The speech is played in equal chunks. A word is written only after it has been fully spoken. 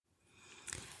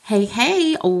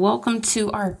Hey, welcome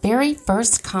to our very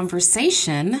first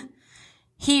conversation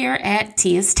here at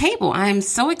Tia's Table. I'm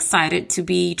so excited to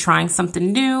be trying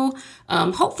something new.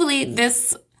 Hopefully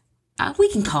this,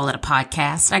 we can call it a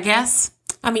podcast, I guess.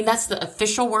 I mean, that's the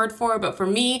official word for it, but for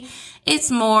me, it's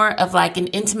more of like an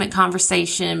intimate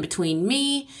conversation between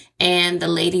me and the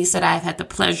ladies that I've had the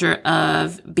pleasure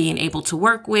of being able to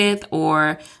work with,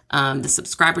 or the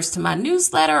subscribers to my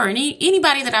newsletter, or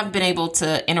anybody that I've been able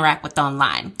to interact with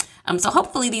online. So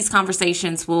hopefully these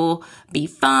conversations will be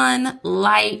fun,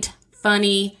 light,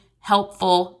 funny,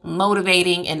 helpful,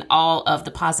 motivating, and all of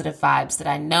the positive vibes that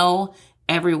I know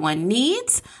everyone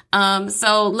needs.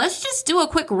 So let's just do a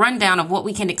quick rundown of what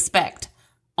we can expect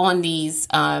on these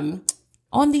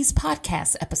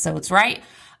podcast episodes, right?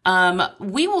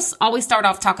 We will always start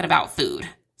off talking about food.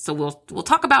 So we'll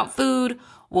talk about food.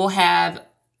 We'll have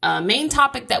a main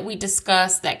topic that we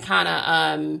discuss that kind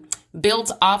of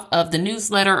builds off of the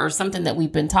newsletter or something that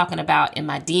we've been talking about in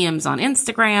my DMs on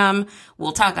Instagram.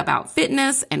 We'll talk about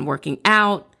fitness and working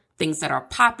out. Things that are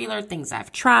popular, things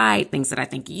I've tried, things that I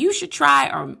think you should try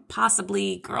or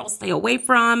possibly girls stay away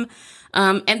from.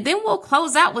 And then we'll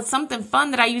close out with something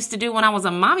fun that I used to do when I was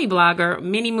a mommy blogger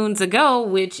many moons ago,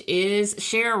 which is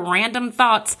share random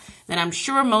thoughts that I'm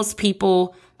sure most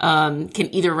people can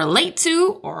either relate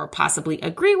to or possibly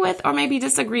agree with or maybe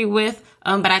disagree with.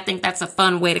 But I think that's a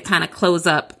fun way to kind of close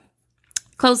up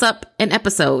an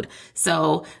episode.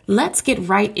 So let's get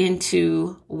right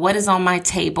into what is on my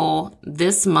table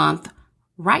this month.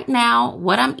 Right now,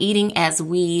 what I'm eating as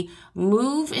we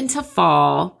move into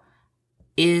fall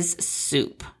is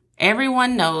soup.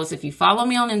 Everyone knows, if you follow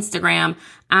me on Instagram,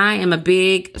 I am a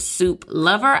big soup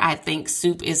lover. I think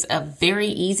soup is a very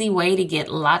easy way to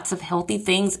get lots of healthy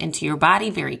things into your body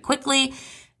very quickly.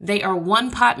 They are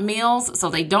one-pot meals, so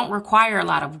they don't require a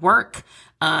lot of work.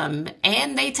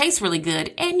 And they taste really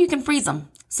good, and you can freeze them.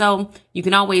 So you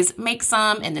can always make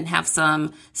some and then have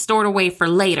some stored away for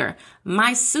later.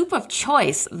 My soup of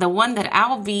choice, the one that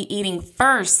I'll be eating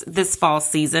first this fall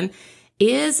season,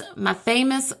 is my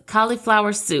famous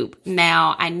cauliflower soup.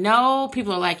 Now, I know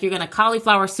people are like, you're going to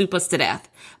cauliflower soup us to death,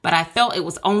 but I felt it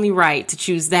was only right to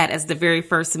choose that as the very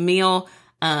first meal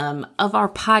of our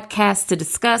podcast to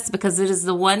discuss, because it is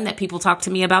the one that people talk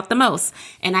to me about the most.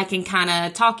 And I can kind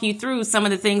of talk you through some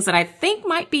of the things that I think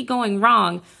might be going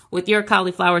wrong with your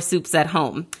cauliflower soups at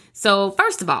home. So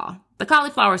first of all, the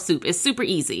cauliflower soup is super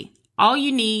easy. All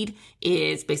you need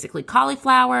is basically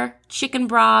cauliflower, chicken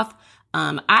broth.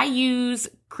 I use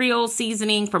Creole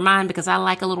seasoning for mine because I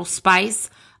like a little spice,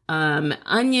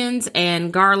 onions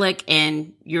and garlic,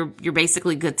 and you're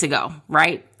basically good to go,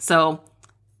 right? So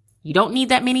you don't need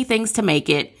that many things to make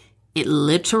it. It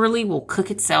literally will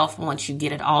cook itself once you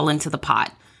get it all into the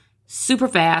pot. Super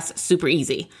fast, super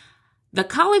easy. The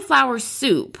cauliflower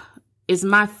soup is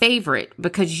my favorite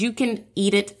because you can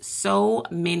eat it so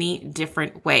many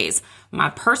different ways.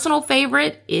 My personal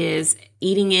favorite is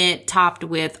eating it topped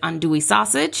with andouille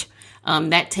sausage.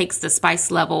 That takes the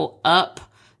spice level up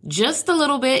just a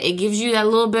little bit. It gives you that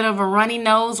little bit of a runny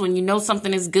nose when you know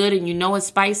something is good and you know it's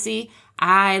spicy.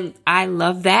 I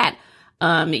love that.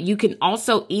 You can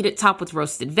also eat it topped with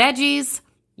roasted veggies.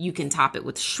 You can top it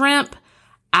with shrimp.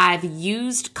 I've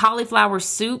used cauliflower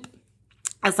soup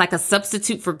as like a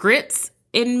substitute for grits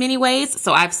in many ways.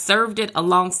 So I've served it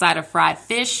alongside of fried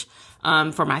fish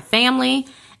for my family.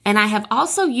 And I have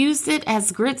also used it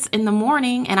as grits in the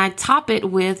morning, and I top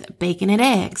it with bacon and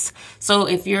eggs. So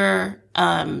if you're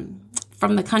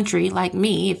from the country like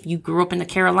me, if you grew up in the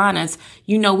Carolinas,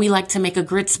 you know we like to make a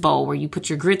grits bowl where you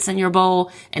put your grits in your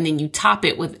bowl and then you top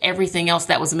it with everything else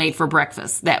that was made for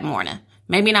breakfast that morning.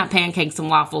 Maybe not pancakes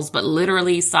and waffles, but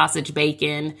literally sausage,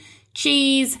 bacon,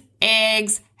 cheese,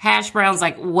 eggs, hash browns,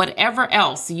 like whatever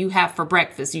else you have for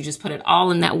breakfast. You just put it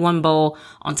all in that one bowl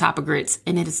on top of grits,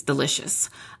 and it is delicious.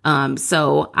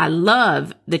 So I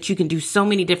love that you can do so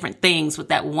many different things with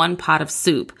that one pot of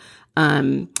soup.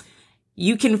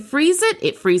 You can freeze it.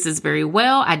 It freezes very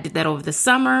well. I did that over the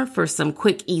summer for some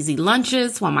quick, easy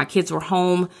lunches while my kids were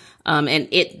home. And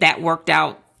that worked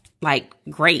out like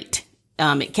great.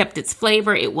 It kept its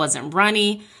flavor. It wasn't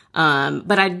runny.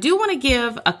 But I do want to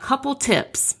give a couple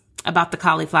tips about the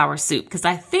cauliflower soup, because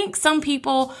I think some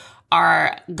people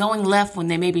are going left when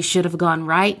they maybe should have gone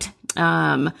right,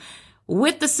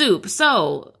 with the soup.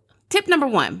 So tip number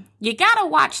one, you got to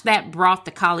watch that broth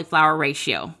to cauliflower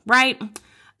ratio, right?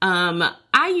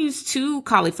 I use 2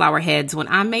 cauliflower heads when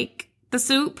I make the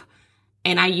soup,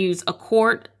 and I use a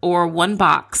quart or 1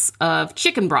 box of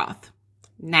chicken broth.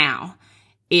 Now,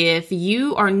 if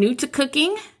you are new to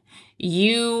cooking,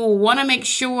 you want to make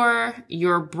sure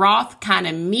your broth kind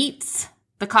of meets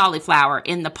the cauliflower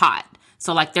in the pot.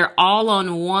 So like they're all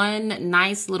on one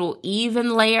nice little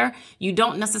even layer. You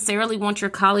don't necessarily want your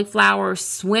cauliflower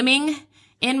swimming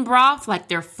in broth, like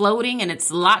they're floating and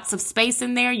it's lots of space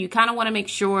in there. You kind of want to make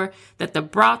sure that the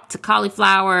broth to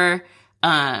cauliflower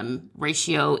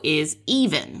ratio is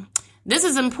even. This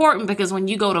is important because when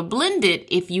you go to blend it,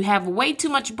 if you have way too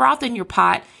much broth in your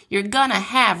pot, you're gonna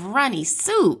have runny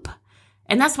soup.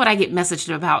 And that's what I get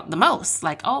messaged about the most.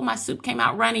 Like, oh, my soup came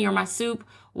out runny, or my soup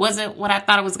wasn't what I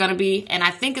thought it was going to be. And I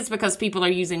think it's because people are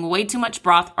using way too much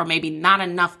broth or maybe not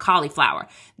enough cauliflower.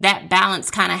 That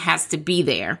balance kind of has to be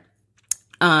there.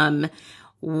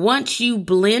 Once you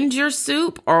blend your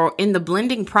soup, or in the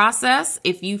blending process,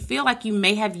 if you feel like you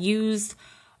may have used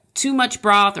too much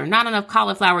broth or not enough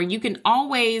cauliflower, you can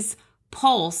always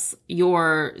pulse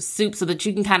your soup so that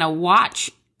you can kind of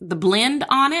watch the blend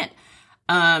on it.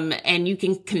 And you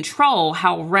can control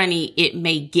how runny it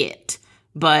may get.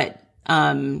 But,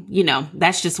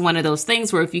 that's just one of those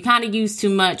things where if you kind of use too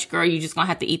much, girl, you're just going to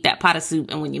have to eat that pot of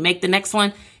soup. And when you make the next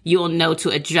one, you'll know to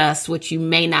adjust what you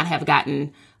may not have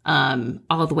gotten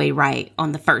all the way right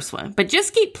on the first one. But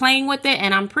just keep playing with it.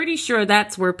 And I'm pretty sure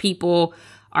that's where people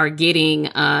are getting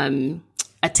a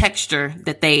texture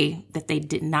that they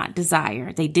did not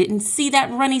desire. They didn't see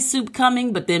that runny soup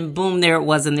coming, but then boom, there it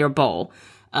was in their bowl.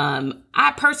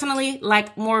 I personally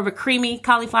like more of a creamy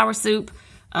cauliflower soup.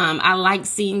 I like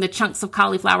seeing the chunks of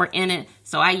cauliflower in it.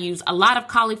 So I use a lot of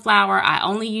cauliflower. I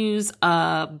only use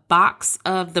a box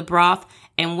of the broth.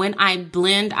 And when I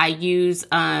blend, I use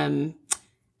a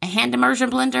hand immersion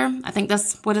blender. I think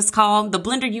that's what it's called. The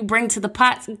blender you bring to the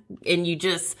pot and you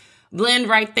just blend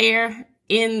right there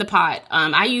in the pot.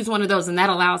 I use one of those, and that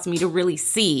allows me to really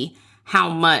see how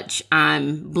much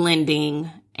I'm blending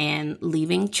and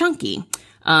leaving chunky.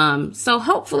 So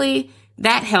hopefully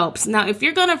that helps. Now, if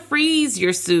you're going to freeze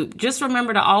your soup, just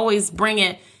remember to always bring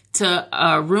it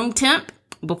to room temp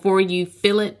before you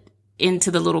fill it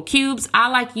into the little cubes. I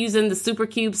like using the super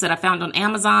cubes that I found on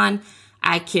Amazon.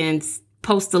 I can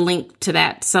post a link to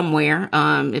that somewhere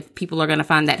if people are going to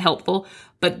find that helpful.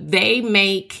 But they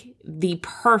make the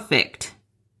perfect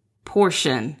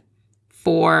portion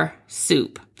for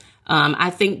soup. I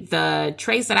think the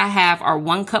trays that I have are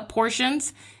 1 cup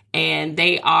portions, and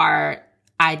they are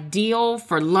ideal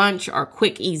for lunch or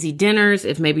quick, easy dinners.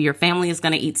 If maybe your family is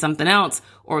going to eat something else,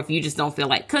 or if you just don't feel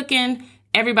like cooking,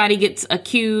 everybody gets a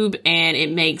cube and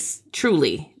it makes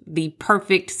truly the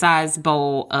perfect size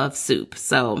bowl of soup.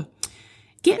 So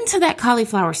get into that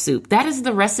cauliflower soup. That is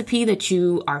the recipe that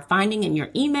you are finding in your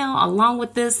email along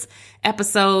with this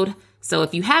episode. So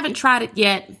if you haven't tried it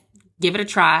yet, give it a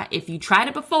try. If you tried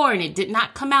it before and it did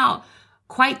not come out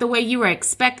quite the way you were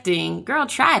expecting, girl,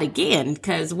 try it again.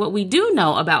 Because what we do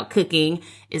know about cooking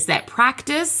is that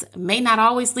practice may not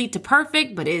always lead to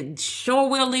perfect, but it sure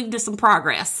will lead to some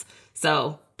progress.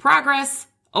 So progress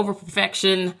over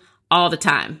perfection all the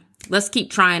time. Let's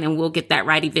keep trying and we'll get that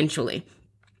right eventually.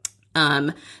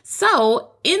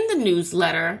 So in the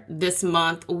newsletter this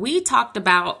month, we talked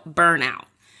about burnout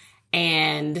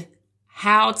and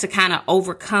how to kind of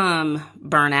overcome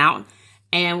burnout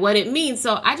and what it means.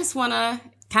 So I just want to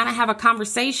kind of have a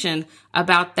conversation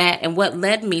about that and what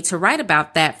led me to write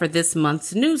about that for this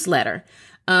month's newsletter.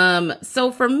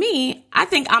 So for me, I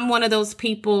think I'm one of those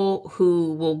people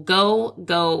who will go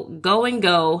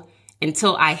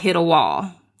until I hit a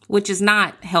wall, which is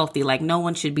not healthy. Like no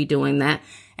one should be doing that.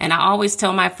 And I always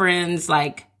tell my friends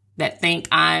like that think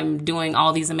I'm doing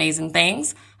all these amazing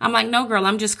things. I'm like, no, girl,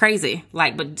 I'm just crazy.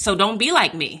 So don't be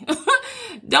like me.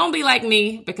 Don't be like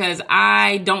me because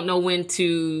I don't know when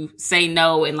to say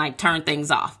no and turn things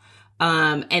off.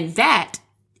 And that,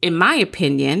 in my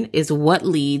opinion, is what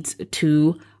leads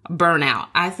to burnout.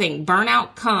 I think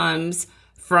burnout comes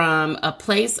from a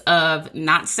place of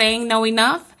not saying no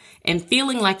enough and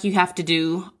feeling like you have to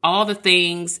do all the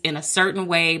things in a certain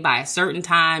way by a certain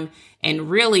time. And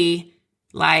really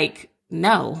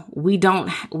no, we don't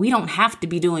have to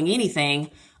be doing anything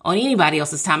on anybody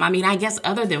else's time. I mean, I guess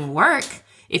other than work,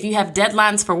 if you have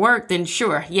deadlines for work, then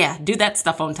sure. Yeah, do that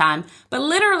stuff on time. But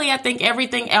literally, I think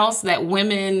everything else that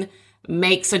women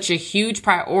make such a huge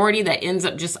priority that ends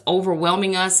up just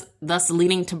overwhelming us, thus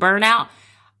leading to burnout,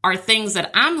 are things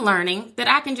that I'm learning that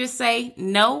I can just say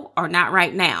no or not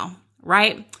right now,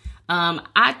 right?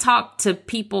 I talk to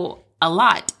people a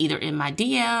lot, either in my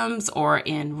DMs or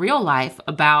in real life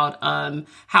about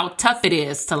how tough it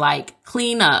is to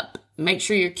clean up, make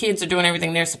sure your kids are doing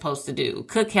everything they're supposed to do,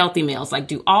 cook healthy meals,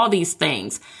 do all these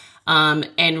things.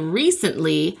 And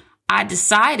recently I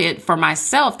decided for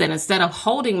myself that instead of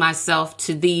holding myself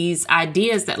to these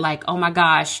ideas that oh my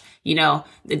gosh,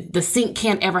 the sink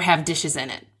can't ever have dishes in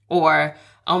it, or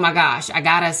oh my gosh, I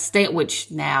gotta stay,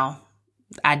 which now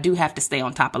I do have to stay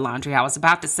on top of laundry. I was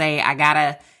about to say I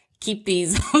gotta keep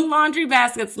these laundry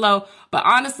baskets low, but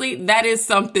honestly, that is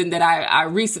something that I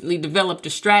recently developed a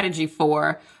strategy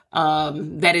for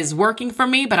that is working for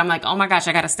me. But I'm like, oh my gosh,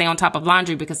 I gotta stay on top of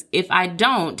laundry, because if I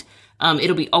don't,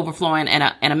 it'll be overflowing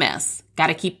and a mess. Got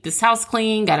to keep this house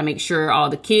clean. Got to make sure all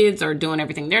the kids are doing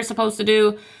everything they're supposed to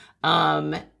do.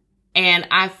 And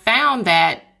I found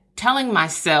that telling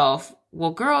myself,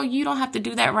 well, girl, you don't have to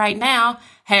do that right now,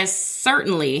 has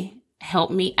certainly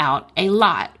helped me out a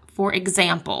lot. For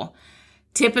example,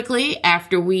 typically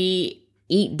after we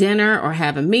eat dinner or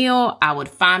have a meal, I would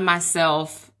find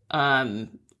myself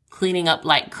cleaning up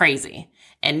like crazy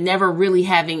and never really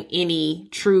having any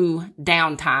true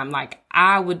downtime. Like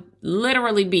I would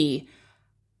literally be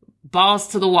balls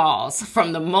to the walls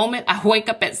from the moment I wake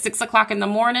up at 6 o'clock in the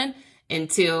morning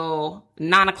until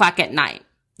 9 o'clock at night,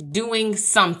 doing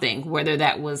something, whether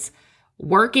that was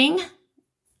working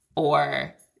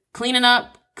or cleaning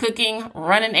up, cooking,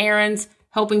 running errands,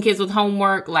 helping kids with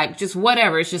homework, like just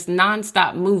whatever. It's just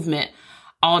nonstop movement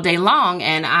all day long.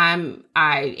 And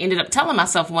I ended up telling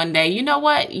myself one day, you know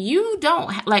what? You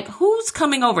don't like, who's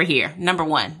coming over here? Number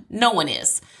one, no one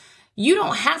is. You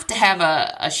don't have to have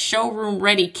a showroom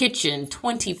ready kitchen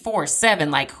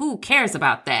 24/7. Like, who cares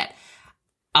about that?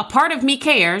 A part of me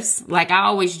cares. Like, I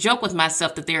always joke with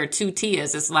myself that there are two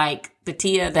Tias. It's like the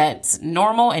Tia that's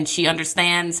normal and she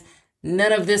understands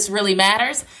none of this really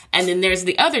matters. And then there's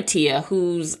the other Tia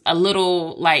who's a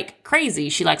little like crazy.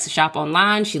 She likes to shop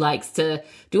online. She likes to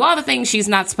do all the things she's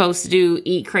not supposed to do,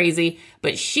 eat crazy.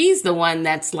 But she's the one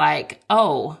that's like,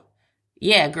 oh,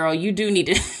 yeah, girl, you do need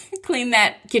to clean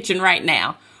that kitchen right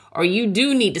now. Or you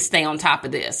do need to stay on top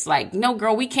of this. Like, no,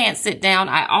 girl, we can't sit down.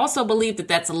 I also believe that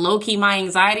that's low-key my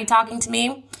anxiety talking to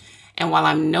me. And while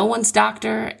I'm no one's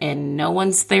doctor and no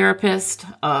one's therapist,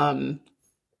 I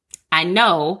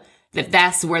know that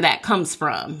that's where that comes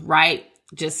from, right?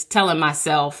 Just telling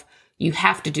myself, you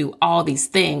have to do all these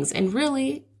things. And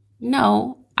really,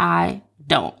 no, I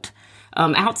don't.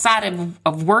 Outside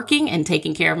of working and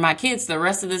taking care of my kids, the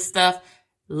rest of this stuff,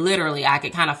 literally, I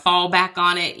could kind of fall back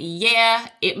on it. Yeah,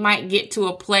 it might get to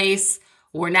a place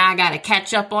where now I got to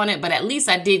catch up on it, but at least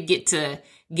I did get to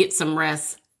get some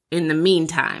rest in the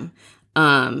meantime.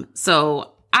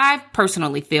 So I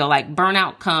personally feel like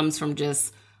burnout comes from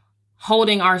just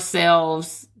holding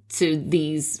ourselves to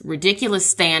these ridiculous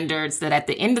standards that at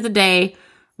the end of the day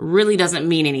really doesn't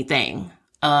mean anything.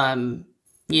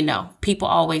 You know, people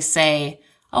always say,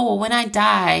 oh, well, when I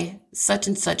die, such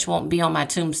and such won't be on my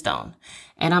tombstone.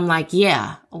 And I'm like,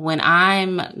 yeah, when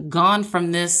I'm gone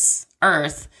from this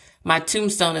earth, my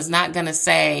tombstone is not going to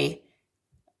say,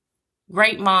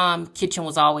 great mom, kitchen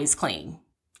was always clean.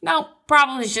 No,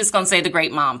 probably it's just going to say the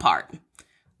great mom part.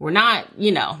 We're not,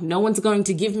 you know, no one's going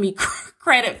to give me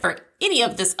credit for any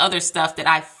of this other stuff that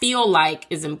I feel like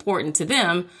is important to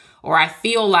them, or I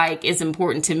feel like is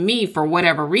important to me for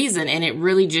whatever reason. And it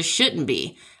really just shouldn't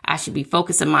be. I should be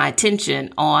focusing my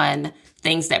attention on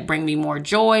things that bring me more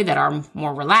joy, that are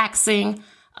more relaxing.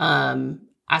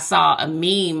 I saw a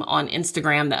meme on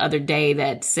Instagram the other day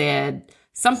that said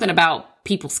something about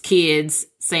people's kids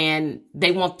saying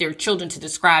they want their children to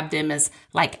describe them as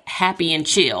like happy and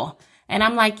chill. And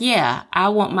I'm like, yeah, I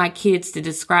want my kids to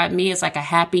describe me as like a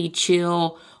happy,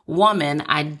 chill woman.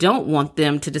 I don't want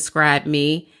them to describe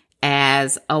me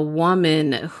as a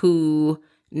woman who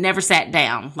never sat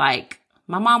down. Like,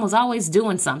 my mom was always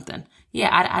doing something. Yeah,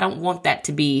 I don't want that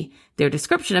to be their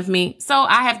description of me. So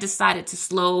I have decided to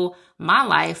slow my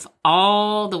life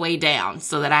all the way down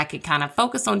so that I could kind of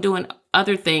focus on doing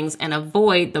other things and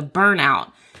avoid the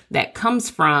burnout that comes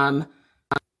from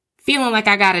feeling like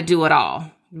I got to do it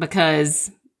all, because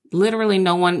literally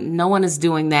no one is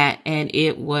doing that. And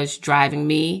it was driving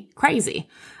me crazy.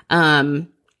 Burnout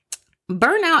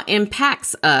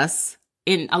impacts us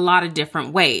in a lot of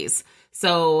different ways.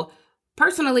 So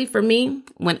personally, for me,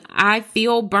 when I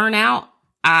feel burnout,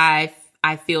 I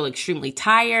feel extremely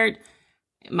tired.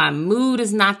 My mood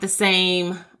is not the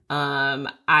same.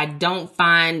 I don't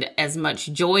find as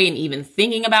much joy in even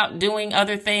thinking about doing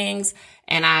other things.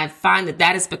 And I find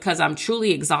that is because I'm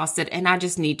truly exhausted and I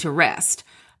just need to rest.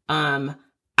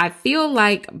 I feel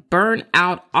like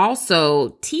burnout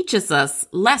also teaches us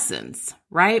lessons,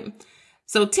 right?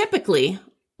 So typically,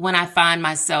 when I find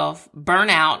myself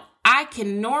burnout, I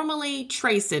can normally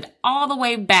trace it all the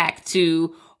way back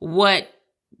to what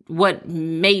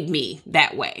made me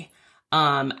that way.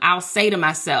 I'll say to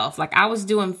myself, like, I was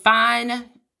doing fine,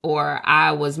 or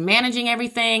I was managing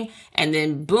everything, and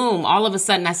then boom, all of a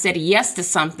sudden I said yes to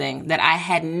something that I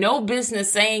had no business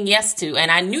saying yes to.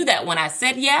 And I knew that when I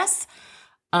said yes,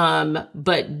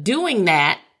 But doing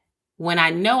that when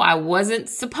I know I wasn't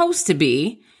supposed to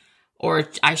be, or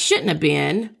I shouldn't have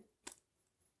been,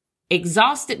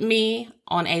 exhausted me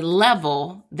on a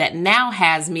level that now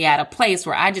has me at a place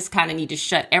where I just kind of need to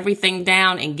shut everything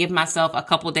down and give myself a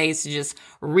couple days to just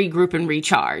regroup and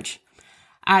recharge.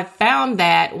 I found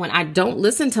that when I don't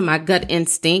listen to my gut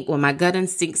instinct, when my gut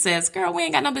instinct says, girl, we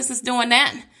ain't got no business doing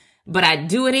that, but I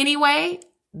do it anyway,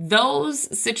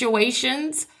 those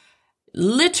situations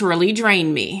literally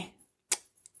drain me.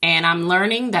 And I'm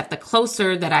learning that the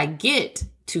closer that I get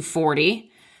to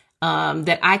 40,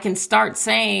 that I can start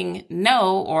saying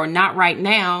no, or not right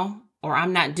now, or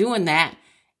I'm not doing that,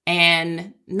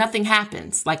 and nothing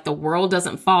happens. Like the world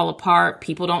doesn't fall apart.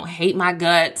 People don't hate my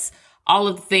guts. All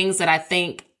of the things that I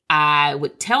think I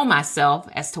would tell myself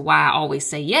as to why I always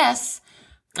say yes.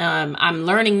 I'm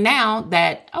learning now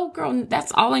that, oh girl,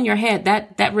 that's all in your head.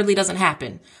 That really doesn't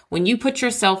happen. When you put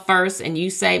yourself first and you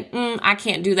say, I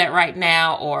can't do that right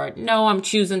now, or no, I'm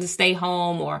choosing to stay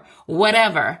home, or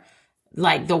whatever,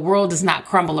 like the world does not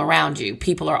crumble around you.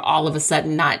 People are all of a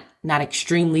sudden not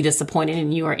extremely disappointed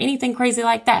in you or anything crazy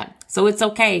like that. So it's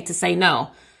okay to say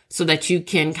no so that you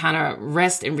can kind of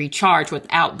rest and recharge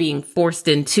without being forced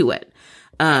into it.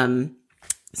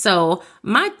 So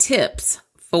my tips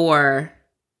for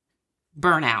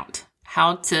burnout,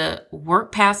 how to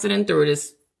work past it and through it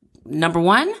is, number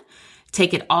one,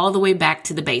 take it all the way back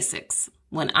to the basics.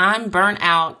 When I'm burnt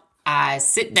out, I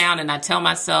sit down and I tell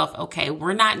myself, okay,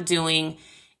 we're not doing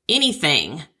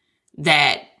anything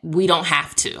that we don't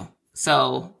have to.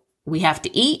 So we have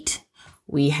to eat.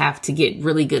 We have to get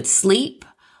really good sleep.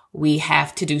 We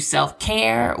have to do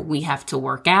self-care. We have to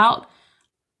work out,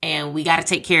 and we got to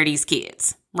take care of these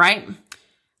kids, right?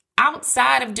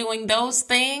 Outside of doing those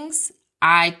things,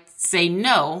 I say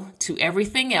no to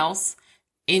everything else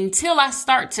until I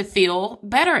start to feel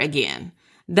better again.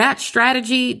 That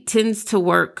strategy tends to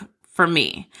work for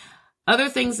me. Other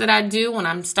things that I do when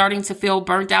I'm starting to feel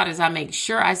burnt out is I make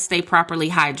sure I stay properly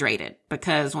hydrated,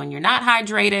 because when you're not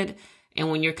hydrated and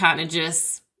when you're kind of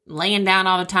just laying down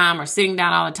all the time or sitting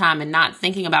down all the time and not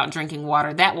thinking about drinking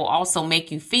water, that will also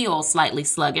make you feel slightly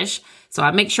sluggish. So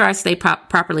I make sure I stay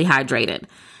properly hydrated.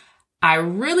 I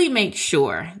really make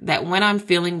sure that when I'm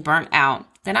feeling burnt out,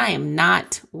 that I am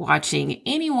not watching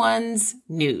anyone's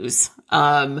news.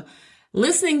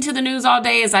 Listening to the news all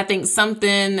day is, I think,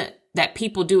 something that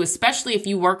people do, especially if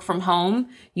you work from home.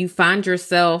 You find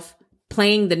yourself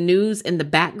playing the news in the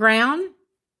background,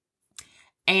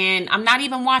 and I'm not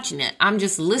even watching it. I'm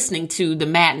just listening to the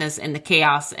madness and the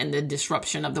chaos and the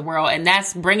disruption of the world, and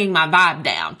that's bringing my vibe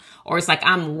down. Or it's like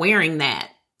I'm wearing that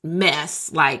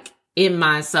mess like in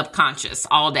my subconscious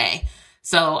all day.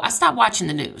 So I stopped watching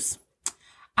the news.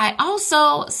 I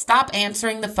also stop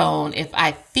answering the phone if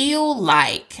I feel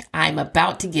like I'm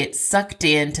about to get sucked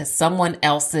into someone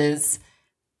else's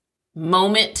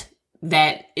moment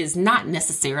that is not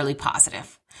necessarily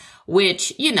positive,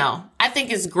 which, I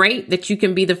think is great that you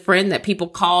can be the friend that people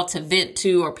call to vent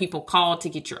to, or people call to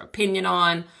get your opinion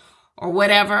on, or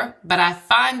whatever. But I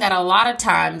find that a lot of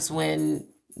times when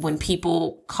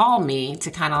people call me to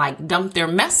kind of like dump their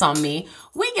mess on me,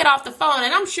 we get off the phone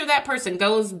and I'm sure that person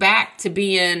goes back to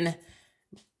being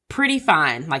pretty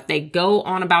fine. Like they go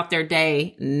on about their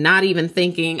day, not even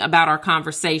thinking about our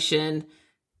conversation.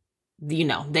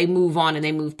 They move on and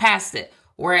they move past it.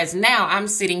 Whereas now I'm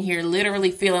sitting here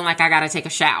literally feeling like I got to take a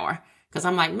shower, because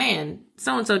I'm like, man,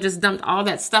 so-and-so just dumped all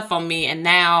that stuff on me. And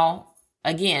now,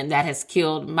 again, that has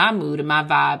killed my mood and my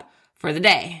vibe for the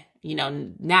day.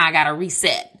 Now I got to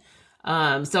reset.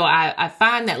 So I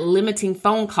find that limiting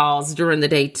phone calls during the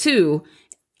day too,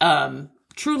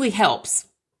 truly helps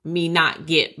me not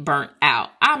get burnt out.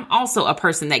 I'm also a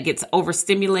person that gets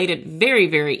overstimulated very,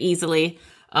 very easily.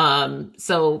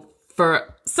 So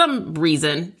for some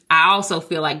reason, I also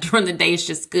feel like during the day, it's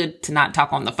just good to not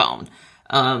talk on the phone.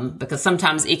 Because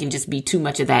sometimes it can just be too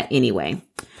much of that anyway.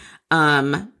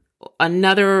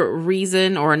 Another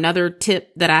reason or another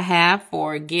tip that I have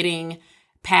for getting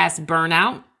past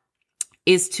burnout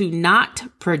is to not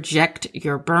project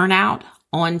your burnout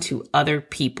onto other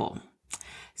people.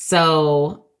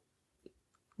 So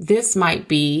this might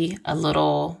be a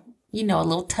little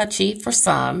touchy for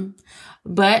some,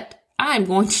 but I'm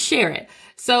going to share it.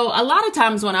 So a lot of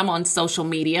times when I'm on social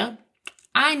media,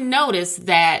 I notice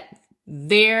that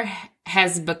there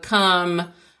has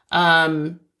become,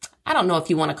 I don't know if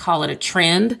you want to call it a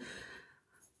trend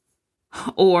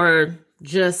or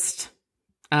just,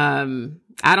 I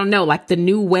don't know, like the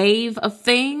new wave of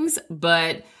things.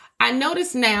 But I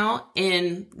notice now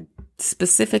in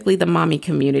specifically the mommy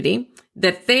community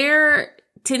that there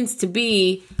tends to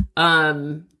be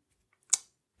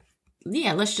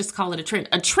let's just call it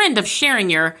a trend of sharing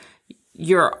your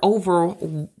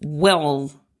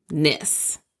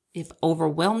overwhelmness. If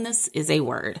overwhelmness is a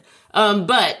word.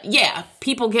 But yeah,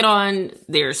 people get on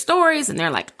their stories and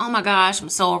they're like, oh my gosh, I'm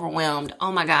so overwhelmed.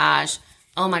 Oh my gosh.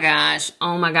 Oh my gosh.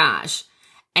 Oh my gosh.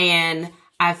 And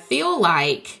I feel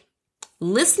like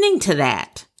listening to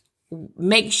that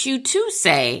makes you to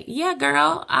say, yeah,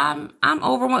 girl, I'm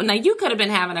overwhelmed. Now you could have been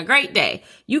having a great day.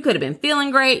 You could have been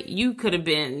feeling great. You could have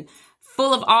been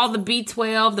full of all the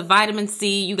B12, the vitamin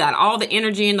C. You got all the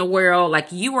energy in the world.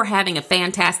 Like you were having a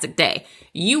fantastic day.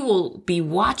 You will be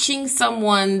watching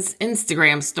someone's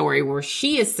Instagram story where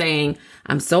she is saying,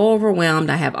 I'm so overwhelmed.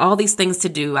 I have all these things to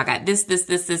do. I got this,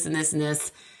 and this, and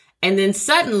this. And then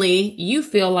suddenly you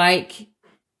feel like,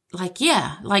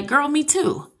 yeah, like girl, me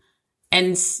too.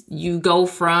 And you go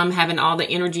from having all the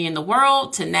energy in the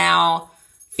world to now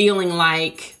feeling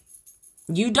like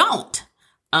you don't.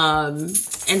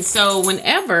 And so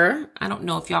whenever, I don't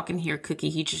know if y'all can hear Cookie,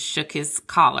 he just shook his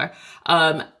collar.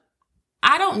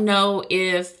 I don't know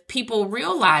if people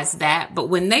realize that, but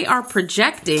when they are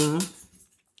projecting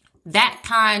that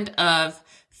kind of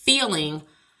feeling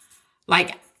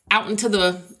like out into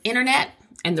the internet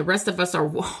and the rest of us are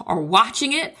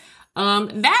watching it,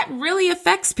 that really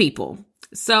affects people.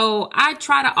 So I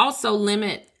try to also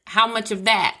limit how much of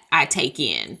that I take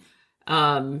in.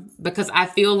 Because I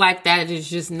feel like that is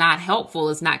just not helpful.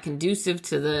 It's not conducive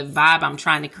to the vibe I'm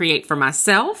trying to create for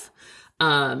myself.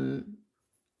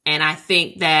 And I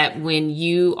think that when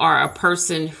you are a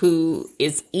person who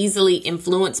is easily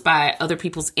influenced by other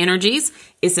people's energies,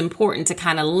 it's important to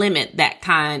kind of limit that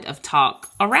kind of talk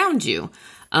around you.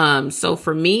 So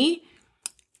for me,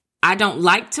 I don't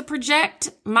like to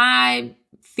project my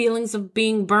feelings of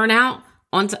being burnt out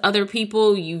onto other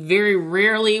people. You very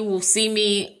rarely will see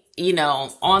me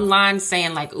online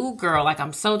saying like, ooh, girl, like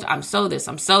I'm so this,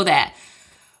 I'm so that.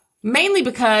 Mainly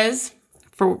because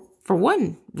for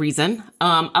one reason,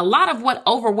 a lot of what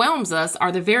overwhelms us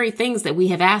are the very things that we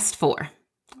have asked for,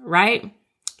 right?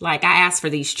 Like I asked for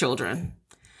these children.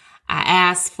 I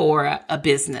asked for a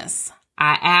business.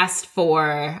 I asked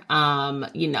for,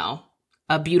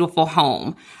 a beautiful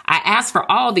home. I asked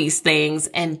for all these things.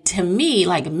 And to me,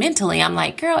 like mentally, I'm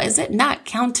like, girl, is it not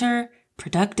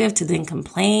counterproductive to then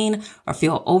complain or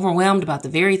feel overwhelmed about the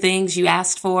very things you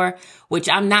asked for, which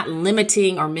I'm not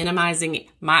limiting or minimizing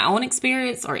my own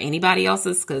experience or anybody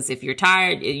else's, because if you're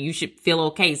tired, you should feel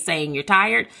okay saying you're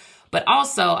tired. But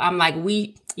also I'm like,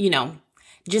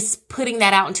 just putting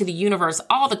that out into the universe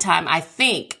all the time, I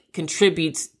think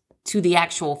contributes to the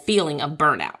actual feeling of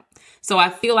burnout. So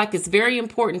I feel like it's very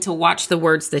important to watch the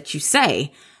words that you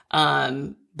say,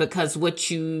 because what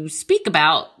you speak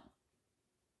about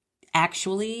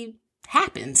actually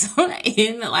happens.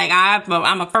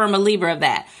 I'm a firm believer of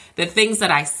that. The things that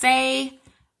I say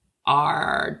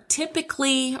are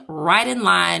typically right in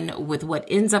line with what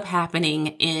ends up happening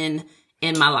in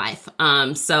my life.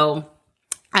 So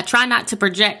I try not to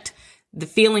project the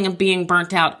feeling of being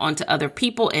burnt out onto other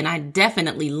people, and I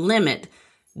definitely limit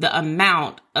the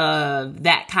amount of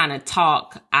that kind of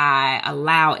talk I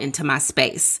allow into my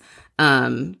space.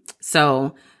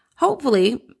 So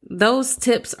hopefully those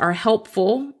tips are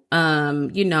helpful.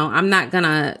 I'm not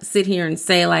gonna sit here and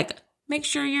say like, make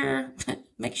sure you're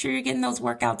getting those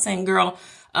workouts in, girl.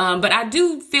 But I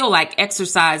do feel like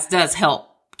exercise does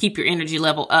help keep your energy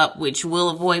level up, which will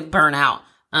avoid burnout.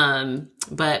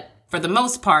 But for the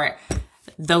most part,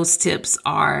 those tips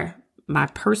are my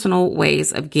personal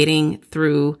ways of getting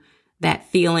through that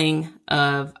feeling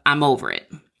of I'm over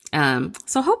it.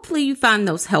 So hopefully you find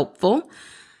those helpful.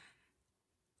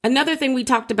 Another thing we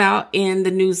talked about in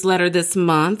the newsletter this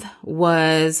month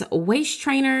was waist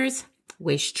trainers,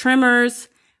 waist trimmers,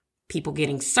 people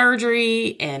getting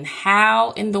surgery, and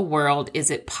how in the world is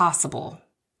it possible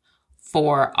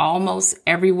for almost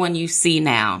everyone you see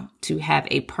now to have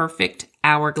a perfect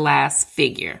hourglass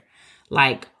figure?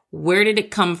 Like, where did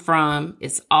it come from?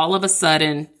 It's all of a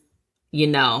sudden,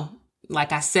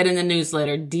 like I said in the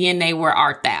newsletter, DNA, where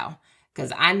art thou?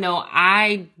 Because I know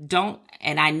I don't,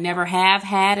 and I never have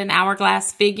had an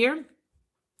hourglass figure.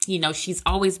 She's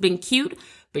always been cute,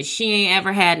 but she ain't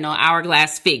ever had no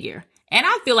hourglass figure. And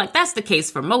I feel like that's the case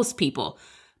for most people.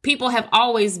 People have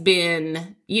always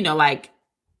been,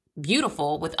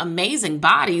 beautiful with amazing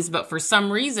bodies, but for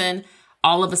some reason,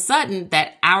 all of a sudden,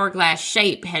 that hourglass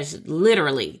shape has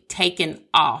literally taken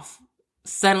off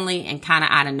suddenly and kind of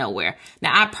out of nowhere.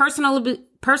 Now, I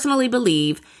personally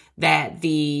believe that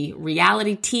the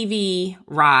reality TV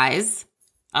rise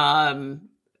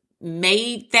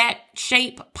made that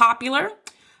shape popular.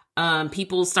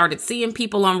 People started seeing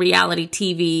people on reality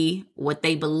TV, what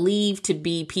they believed to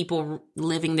be people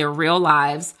living their real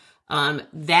lives.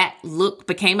 That look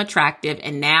became attractive.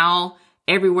 And now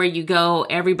everywhere you go,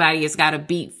 everybody has got a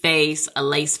beat face, a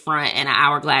lace front, and an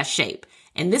hourglass shape.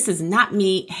 And this is not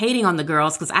me hating on the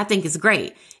girls, because I think it's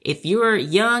great. If you're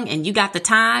young and you got the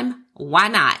time, why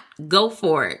not? Go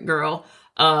for it, girl.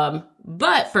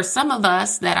 But for some of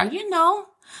us that are,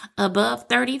 above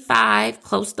 35,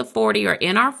 close to 40, or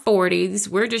in our 40s,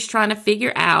 we're just trying to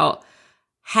figure out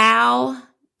how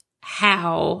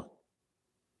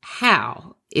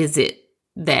is it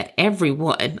that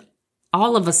everyone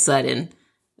all of a sudden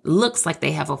looks like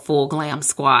they have a full glam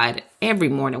squad every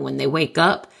morning when they wake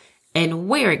up, and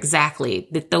where exactly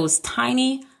did those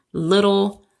tiny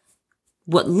little,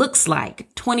 what looks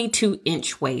like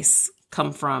 22-inch waists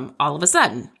come from all of a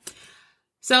sudden?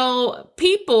 So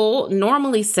people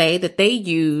normally say that they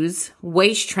use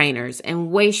waist trainers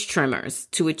and waist trimmers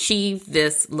to achieve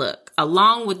this look,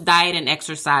 along with diet and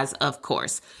exercise, of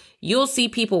course. You'll see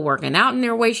people working out in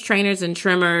their waist trainers and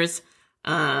trimmers,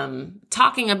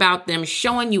 talking about them,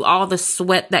 showing you all the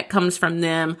sweat that comes from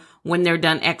them when they're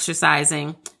done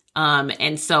exercising.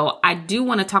 And so I do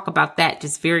want to talk about that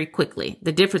just very quickly,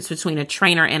 the difference between a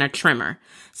trainer and a trimmer.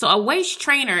 So a waist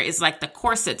trainer is like the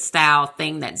corset style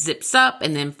thing that zips up.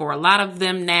 And then for a lot of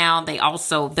them now, they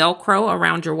also Velcro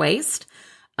around your waist.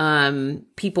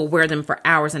 People wear them for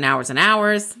hours and hours and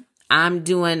hours. I'm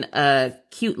doing a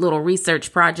cute little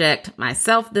research project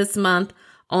myself this month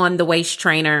on the waist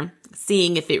trainer,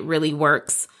 seeing if it really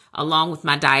works along with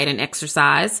my diet and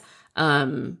exercise.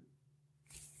 And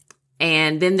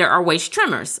then there are waist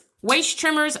trimmers. Waist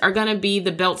trimmers are going to be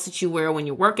the belts that you wear when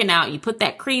you're working out. You put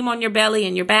that cream on your belly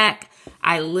and your back.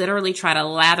 I literally try to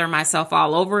lather myself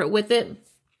all over it with it.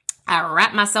 I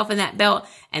wrap myself in that belt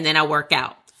and then I work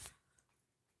out.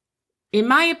 In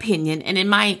my opinion and in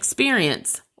my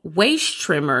experience, waist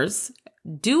trimmers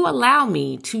do allow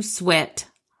me to sweat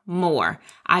more.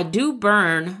 I do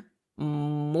burn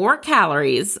more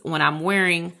calories when I'm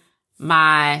wearing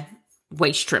my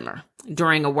waist trimmer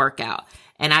during a workout.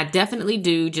 And I definitely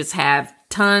do just have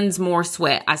tons more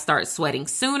sweat. I start sweating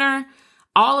sooner.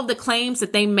 All of the claims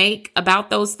that they make about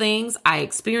those things, I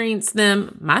experience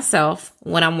them myself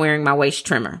when I'm wearing my waist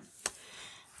trimmer.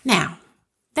 Now,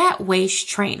 that waist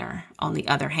trainer, on the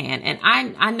other hand, and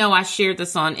I know I shared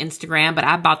this on Instagram, but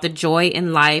I bought the Joy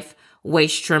in Life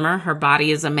waist trimmer. Her body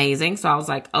is amazing. So I was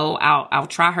like, oh, I'll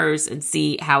try hers and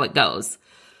see how it goes.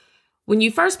 When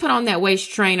you first put on that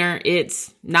waist trainer,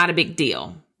 it's not a big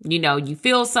deal. You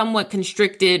feel somewhat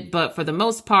constricted, but for the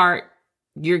most part,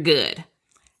 you're good.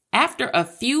 After a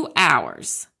few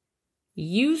hours,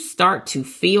 you start to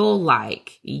feel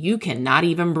like you cannot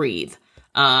even breathe.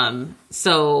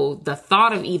 So the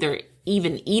thought of either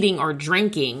even eating or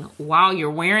drinking while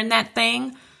you're wearing that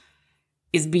thing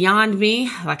is beyond me.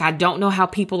 Like, I don't know how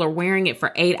people are wearing it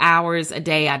for 8 hours a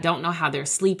day. I don't know how they're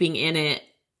sleeping in it.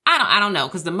 I don't know,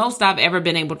 because the most I've ever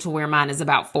been able to wear mine is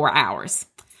about 4 hours.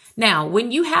 Now,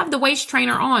 when you have the waist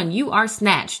trainer on, you are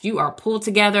snatched. You are pulled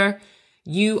together.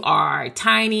 You are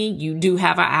tiny. You do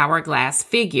have an hourglass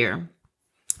figure.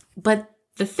 But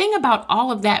the thing about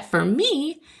all of that for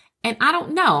me, and I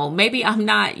don't know, maybe I'm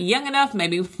not young enough.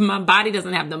 Maybe my body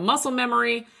doesn't have the muscle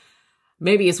memory.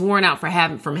 Maybe it's worn out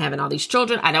from having all these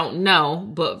children. I don't know.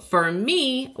 But for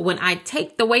me, when I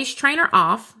take the waist trainer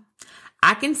off,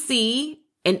 I can see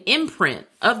an imprint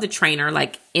of the trainer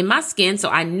like in my skin. So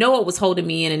I know it was holding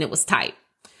me in and it was tight.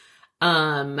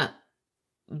 But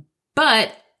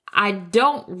I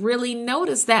don't really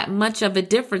notice that much of a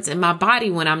difference in my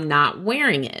body when I'm not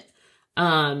wearing it.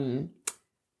 And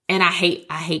I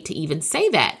hate to even say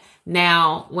that.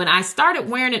 Now, when I started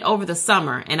wearing it over the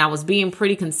summer and I was being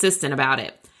pretty consistent about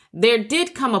it, there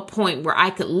did come a point where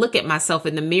I could look at myself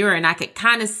in the mirror and I could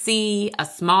kind of see a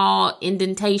small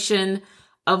indentation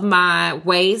of my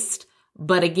waist.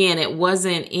 But again, it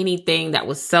wasn't anything that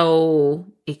was so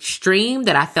extreme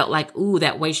that I felt like, ooh,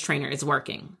 that waist trainer is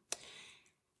working.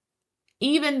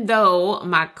 Even though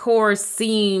my core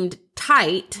seemed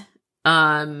tight,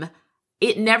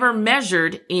 it never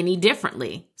measured any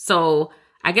differently. So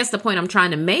I guess the point I'm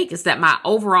trying to make is that my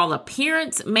overall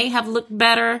appearance may have looked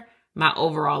better. My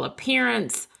overall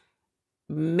appearance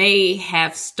may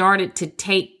have started to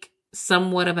take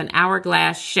somewhat of an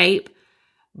hourglass shape,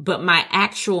 but my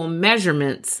actual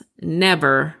measurements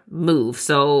never moved.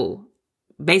 So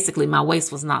basically my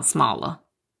waist was not smaller.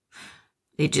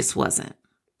 It just wasn't.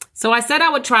 So I said I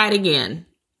would try it again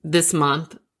this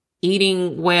month,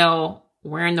 eating well,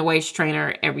 wearing the waist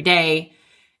trainer every day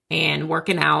and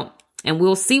working out. And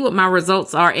we'll see what my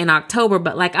results are in October,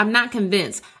 but like, I'm not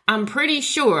convinced. I'm pretty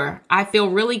sure I feel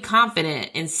really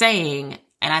confident in saying,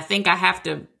 and I think I have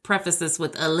to preface this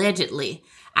with allegedly,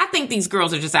 I think these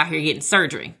girls are just out here getting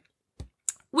surgery,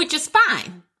 which is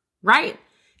fine, right?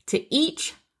 To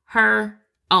each her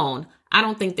own. I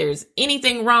don't think there's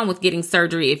anything wrong with getting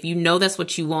surgery if you know that's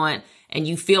what you want and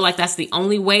you feel like that's the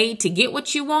only way to get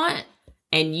what you want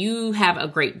and you have a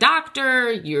great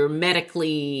doctor, you're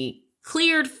medically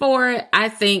cleared for it. I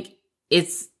think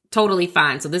it's totally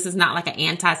fine. So this is not like an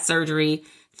anti-surgery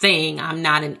thing. I'm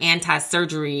not an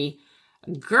anti-surgery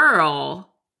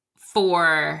girl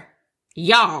for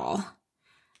y'all.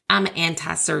 I'm an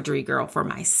anti-surgery girl for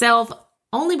myself,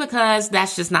 only because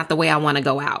that's just not the way I want to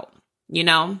go out. You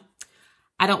know,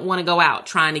 I don't want to go out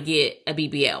trying to get a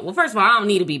BBL. Well, first of all, I don't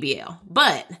need a BBL,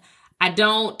 but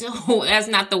that's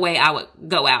not the way I would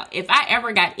go out. If I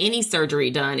ever got any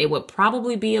surgery done, it would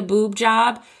probably be a boob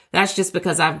job. That's just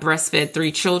because I've breastfed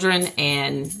 3 children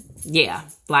and yeah,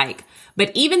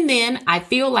 but even then, I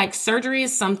feel like surgery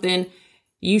is something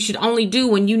you should only do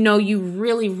when you know you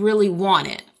really, really want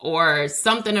it, or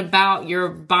something about your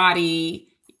body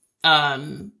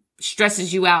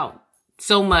stresses you out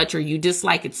so much, or you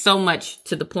dislike it so much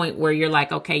to the point where you're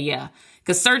like, okay, yeah,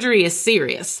 because surgery is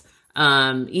serious.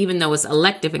 Even though it's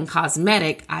elective and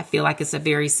cosmetic, I feel like it's a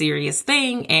very serious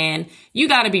thing, and you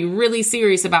got to be really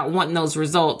serious about wanting those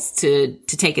results to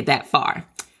take it that far.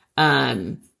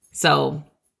 So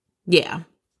yeah,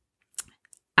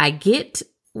 I get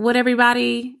what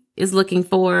everybody is looking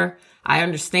for. I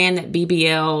understand that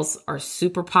BBLs are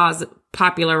super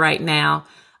popular right now.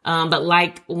 But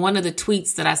like one of the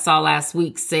tweets that I saw last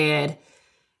week said,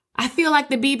 I feel like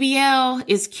the BBL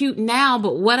is cute now,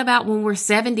 but what about when we're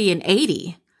 70 and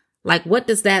 80? Like,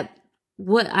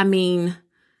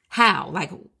 how?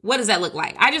 Like, what does that look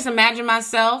like? I just imagine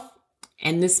myself,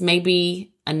 and this may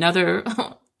be another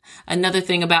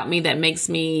thing about me that makes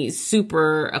me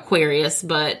super Aquarius,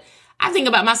 but I think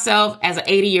about myself as an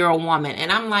 80-year-old woman,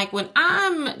 and I'm like, when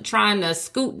I'm trying to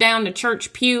scoot down the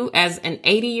church pew as an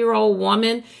 80-year-old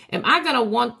woman, am I going to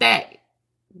want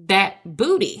that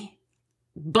booty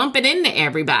bumping into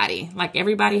everybody? Like,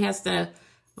 everybody has to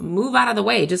move out of the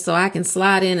way just so I can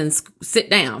slide in and sit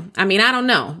down. I mean, I don't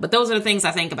know, but those are the things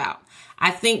I think about.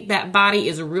 I think that body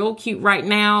is real cute right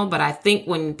now, but I think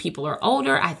when people are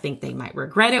older, I think they might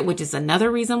regret it, which is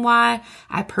another reason why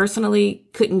I personally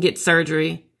couldn't get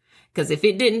surgery. Because if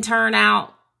it didn't turn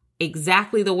out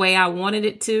exactly the way I wanted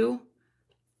it to,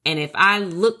 and if I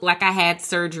looked like I had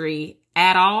surgery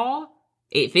at all,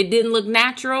 if it didn't look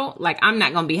natural, like, I'm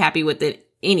not going to be happy with it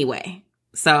anyway.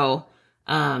 So,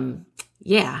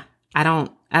 yeah, I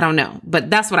don't know, but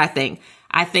that's what I think.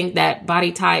 I think that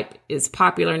body type is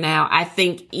popular now. I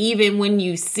think even when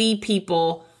you see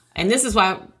people, and this is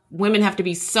why women have to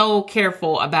be so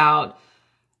careful about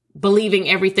believing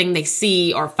everything they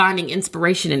see or finding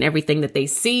inspiration in everything that they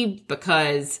see,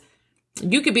 because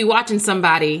you could be watching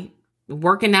somebody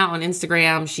working out on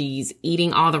Instagram. She's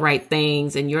eating all the right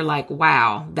things. And you're like,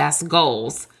 wow, that's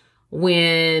goals.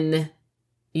 When,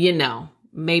 you know,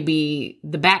 maybe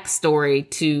the backstory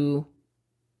to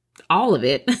all of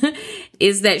it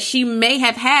is that she may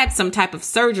have had some type of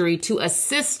surgery to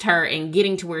assist her in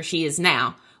getting to where she is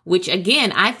now, which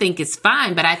again, I think is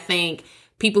fine. But I think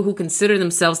people who consider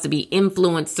themselves to be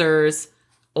influencers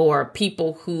or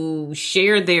people who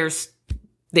share their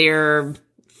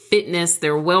fitness,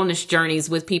 their wellness journeys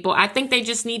with people, I think they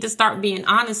just need to start being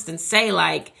honest and say,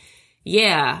 like,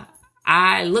 yeah,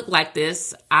 I look like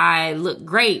this. I look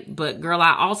great, but girl,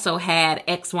 I also had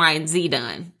X, Y, and Z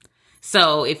done.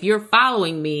 So if you're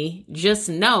following me, just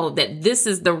know that this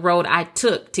is the road I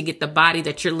took to get the body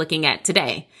that you're looking at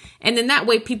today. And then that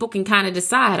way people can kind of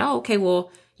decide, oh, okay,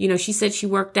 well, you know, she said she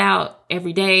worked out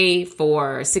every day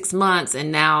for 6 months,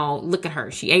 and now look at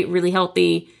her. She ate really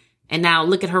healthy, and now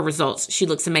look at her results. She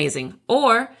looks amazing.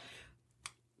 Or,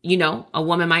 you know, a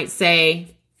woman might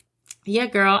say, yeah,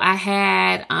 girl, I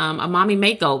had a mommy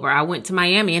makeover. I went to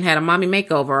Miami and had a mommy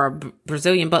makeover, or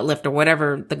Brazilian butt lift, or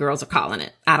whatever the girls are calling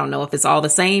it. I don't know if it's all the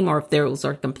same or if those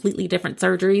are completely different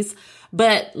surgeries.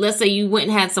 But let's say you went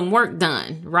and had some work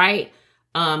done, right?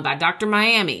 By Dr.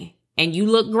 Miami, and you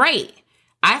look great.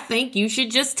 I think you should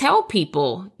just tell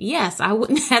people, yes, I went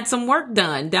and had some work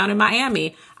done down in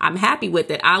Miami. I'm happy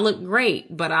with it. I look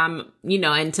great, but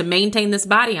and to maintain this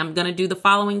body, I'm going to do the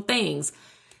following things.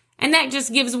 And that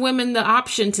just gives women the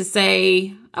option to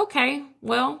say, okay,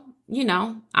 well, I'm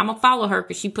going to follow her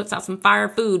because she puts out some fire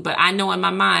food. But I know in my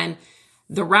mind,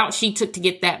 the route she took to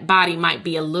get that body might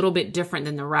be a little bit different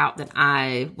than the route that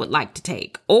I would like to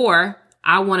take. Or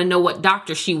I want to know what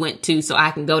doctor she went to so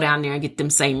I can go down there and get them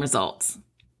same results.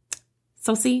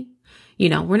 So see,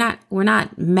 we're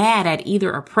not mad at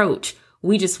either approach.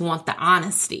 We just want the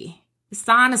honesty. It's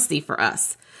the honesty for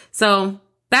us. So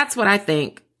that's what I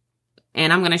think.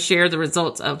 And I'm going to share the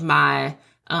results of my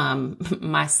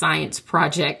my science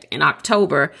project in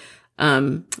October.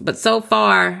 But so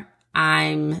far,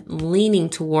 I'm leaning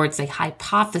towards a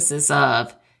hypothesis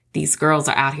of these girls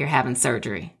are out here having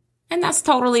surgery. And that's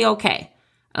totally okay.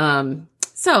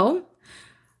 So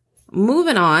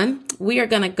moving on, we are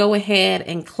going to go ahead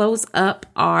and close up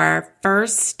our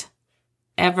first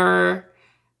ever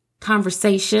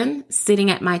conversation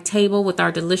sitting at my table with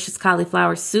our delicious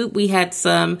cauliflower soup. We had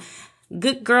some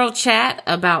good girl chat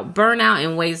about burnout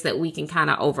and ways that we can kind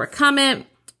of overcome it.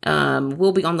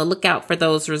 We'll be on the lookout for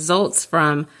those results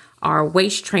from our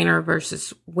waist trimmer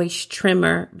versus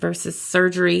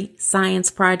surgery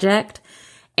science project.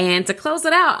 And to close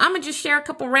it out, I'm going to just share a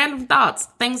couple random thoughts,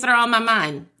 things that are on my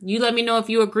mind. You let me know if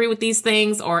you agree with these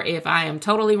things or if I am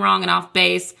totally wrong and off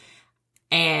base.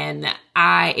 And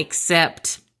I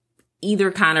accept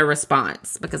either kind of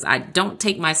response because I don't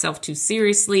take myself too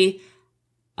seriously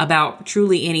about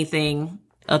truly anything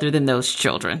other than those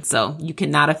children. So you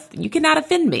cannot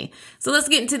offend me. So let's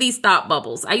get into these thought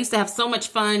bubbles. I used to have so much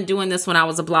fun doing this when I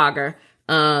was a blogger.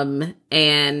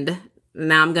 And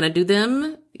now I'm going to do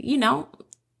them,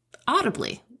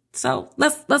 audibly. So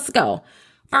let's go.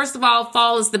 First of all,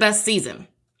 fall is the best season.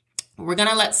 We're going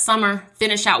to let summer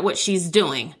finish out what she's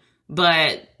doing,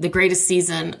 but the greatest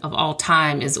season of all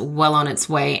time is well on its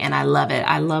way. And I love it.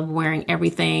 I love wearing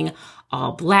everything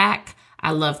all black.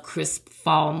 I love crisp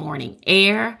fall morning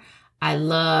air. I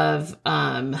love,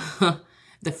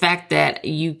 the fact that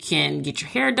you can get your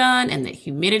hair done and the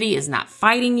humidity is not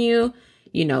fighting you.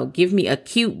 Give me a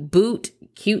cute boot,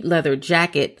 cute leather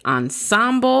jacket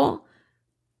ensemble,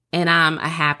 and I'm a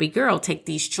happy girl. Take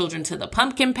these children to the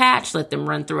pumpkin patch, let them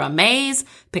run through a maze,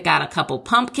 pick out a couple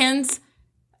pumpkins.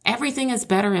 Everything is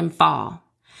better in fall.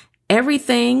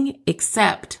 Everything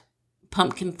except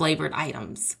pumpkin flavored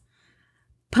items.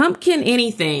 Pumpkin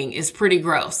anything is pretty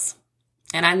gross.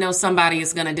 And I know somebody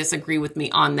is going to disagree with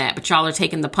me on that, but y'all are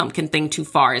taking the pumpkin thing too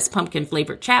far. It's pumpkin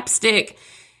flavored chapstick.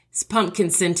 It's pumpkin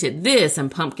scented this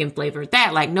and pumpkin flavored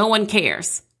that. Like no one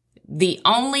cares. The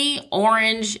only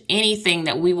orange anything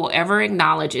that we will ever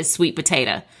acknowledge is sweet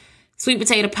potato. Sweet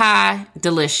potato pie,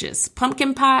 delicious.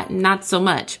 Pumpkin pie, not so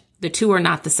much. The two are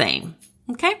not the same.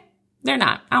 Okay? They're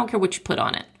not. I don't care what you put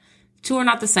on it. Two are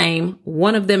not the same.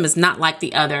 One of them is not like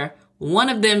the other. One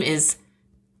of them is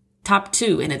top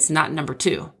two and it's not number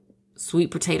two.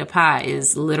 Sweet potato pie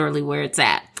is literally where it's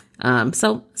at.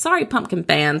 So sorry, pumpkin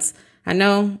fans. I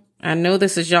know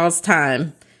this is y'all's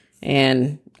time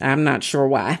and I'm not sure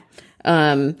why.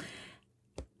 I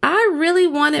really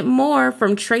wanted more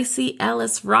from Tracee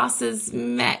Ellis Ross's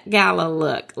Met Gala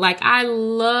look. Like I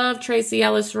love Tracee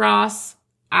Ellis Ross.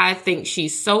 I think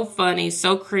she's so funny,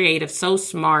 so creative, so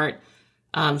smart,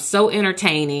 so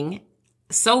entertaining,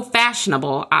 so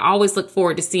fashionable. I always look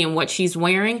forward to seeing what she's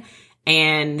wearing,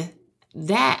 and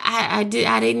that I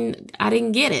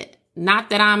didn't get it. Not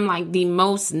that I'm like the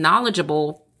most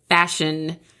knowledgeable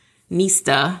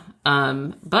fashionista,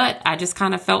 but I just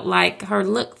kind of felt like her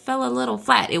look fell a little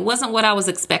flat. It wasn't what I was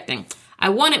expecting. I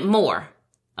wanted more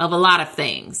of a lot of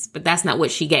things, but that's not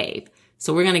what she gave.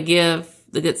 So we're gonna give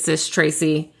the good sis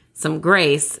Tracee some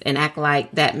grace and act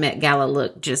like that Met Gala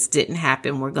look just didn't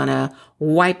happen. We're gonna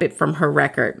wipe it from her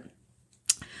record.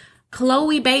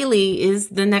 Chloe Bailey is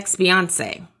the next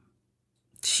Beyonce.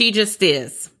 She just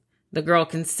is. The girl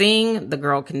can sing, the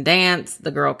girl can dance,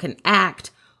 the girl can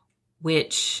act,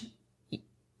 which,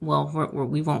 well,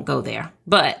 we won't go there.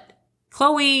 But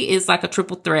Chloe is like a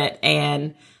triple threat,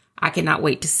 and I cannot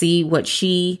wait to see what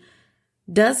she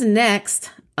does next.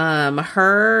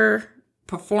 Her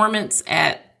performance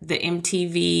at the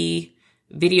MTV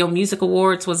Video Music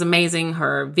Awards was amazing.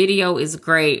 Her video is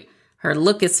great. Her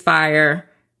look is fire.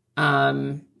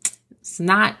 It's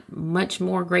not much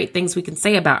more great things we can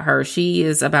say about her. She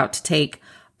is about to take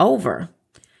over.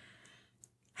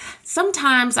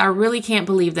 Sometimes I really can't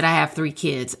believe that I have 3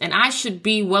 kids, and I should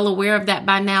be well aware of that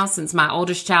by now since my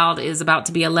oldest child is about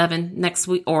to be 11 next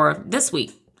week, or this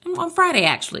week, on Friday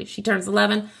actually. She turns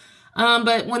 11.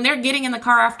 But when they're getting in the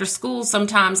car after school,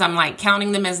 sometimes I'm like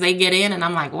counting them as they get in, and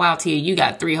I'm like, wow, Tia, you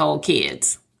got 3 whole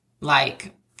kids.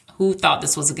 Like, who thought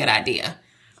this was a good idea?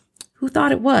 Who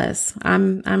thought it was?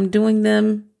 I'm doing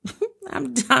them.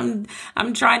 I'm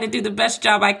trying to do the best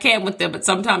job I can with them, but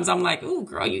sometimes I'm like, ooh,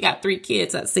 girl, you got 3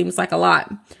 kids. That seems like a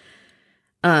lot.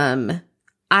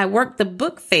 I worked the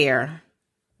book fair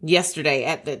yesterday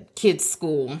at the kids'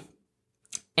 school,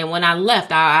 And when I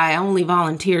left, I only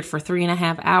volunteered for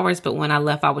 3.5 hours. But when I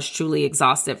left, I was truly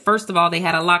exhausted. First of all, they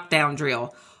had a lockdown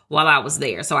drill while I was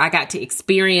there. So I got to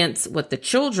experience what the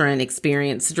children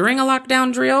experienced during a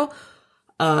lockdown drill.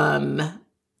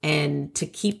 And to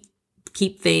keep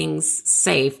things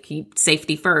safe, keep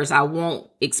safety first. I won't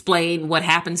explain what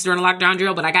happens during a lockdown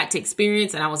drill, but I got to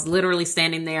experience, and I was literally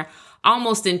standing there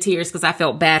almost in tears because I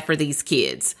felt bad for these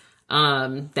kids.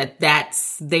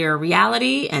 That's their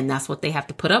reality, and that's what they have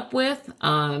to put up with,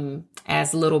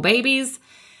 as little babies.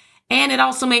 And it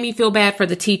also made me feel bad for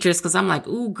the teachers because I'm like,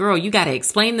 ooh, girl, you got to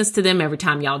explain this to them every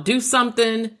time y'all do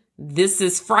something. This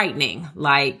is frightening.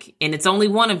 Like, and it's only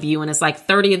one of you and it's like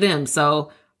 30 of them.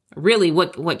 So really,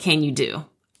 what can you do?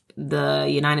 The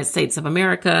United States of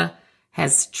America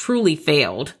has truly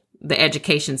failed the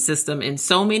education system in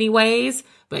so many ways,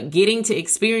 but getting to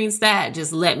experience that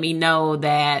just let me know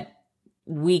that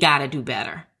we got to do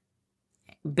better.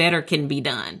 Better can be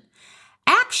done.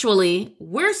 Actually,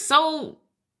 we're so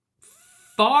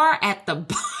far at the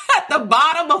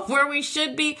bottom of where we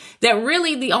should be that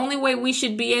really the only way we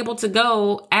should be able to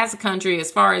go as a country,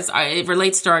 as far as it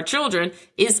relates to our children,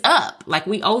 is up. Like,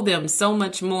 we owe them so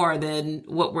much more than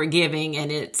what we're giving,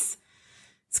 and it's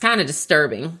kind of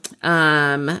disturbing.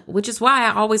 Which is why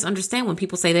I always understand when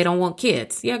people say they don't want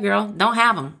kids. Yeah, girl, don't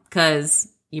have them, because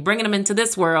you're bringing them into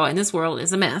this world, and this world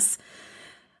is a mess.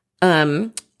 The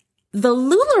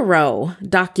LuLaRoe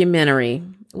documentary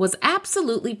was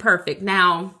absolutely perfect.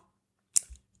 Now,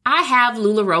 I have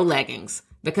LuLaRoe leggings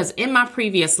because in my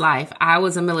previous life, I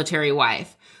was a military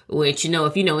wife, which,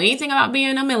 if you know anything about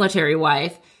being a military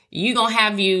wife, you're going to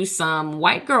have you some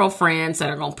white girlfriends that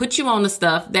are going to put you on the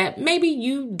stuff that maybe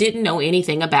you didn't know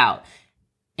anything about.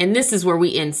 And this is where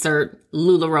we insert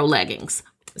LuLaRoe leggings.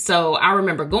 So I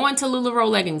remember going to LuLaRoe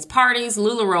leggings parties.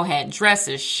 LuLaRoe had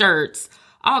dresses, shirts,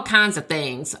 all kinds of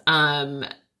things.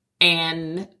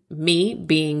 And me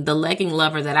being the legging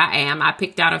lover that I am, I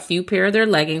picked out a few pair of their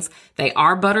leggings. They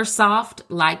are butter soft,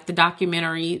 like the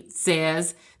documentary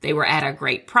says. They were at a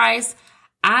great price.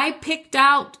 I picked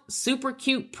out super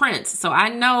cute prints. So I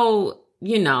know,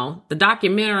 the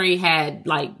documentary had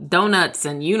like donuts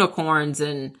and unicorns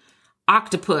and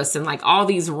octopus and like all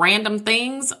these random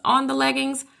things on the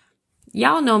leggings.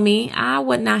 Y'all know me. I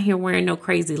wasn't out here wearing no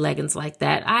crazy leggings like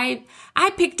that. I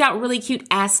picked out really cute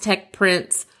Aztec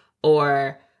prints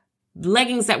or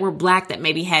leggings that were black that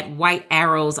maybe had white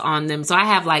arrows on them. So I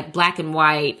have like black and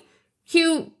white,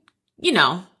 cute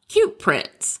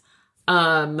prints.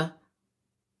 I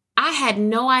had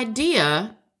no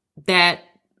idea that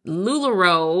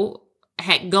LuLaRoe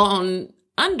had gone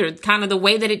under kind of the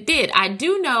way that it did. I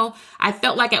do know, I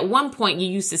felt like at one point you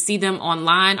used to see them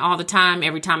online all the time.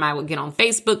 Every time I would get on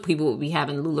Facebook, people would be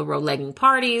having LuLaRoe legging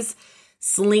parties,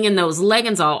 slinging those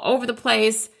leggings all over the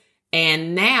place.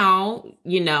 And now,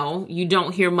 you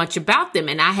don't hear much about them.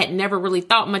 And I had never really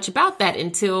thought much about that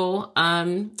until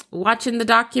watching the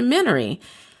documentary.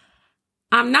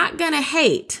 I'm not going to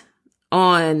hate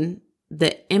on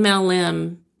the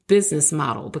MLM business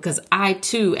model because I,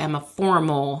 too, am a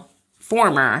former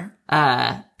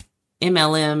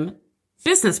MLM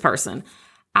business person.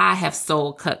 I have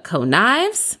sold Cutco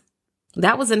knives.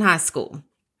 That was in high school.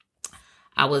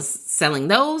 I was selling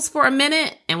those for a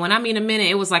minute. And when I mean a minute,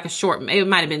 it was like it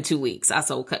might have been 2 weeks. I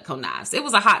sold Cutco knives. It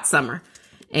was a hot summer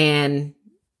and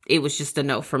it was just a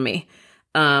no for me.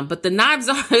 But the knives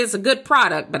is a good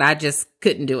product, but I just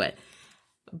couldn't do it.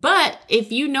 But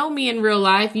if you know me in real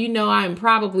life, I'm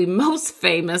probably most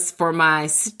famous for my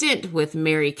stint with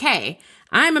Mary Kay.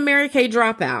 I'm a Mary Kay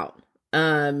dropout.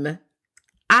 I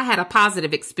had a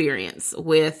positive experience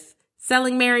with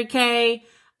selling Mary Kay.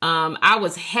 I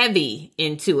was heavy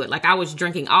into it. Like, I was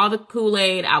drinking all the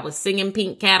Kool-Aid. I was singing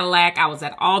Pink Cadillac. I was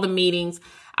at all the meetings.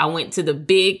 I went to the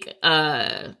big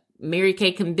Mary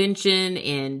Kay convention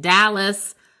in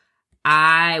Dallas.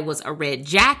 I was a red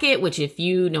jacket, which if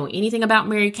you know anything about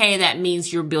Mary Kay, that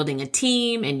means you're building a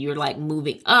team and you're like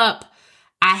moving up.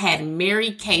 I had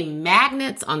Mary Kay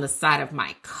magnets on the side of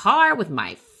my car with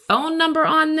my phone number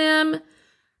on them.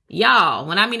 Y'all,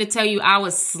 when I mean to tell you, I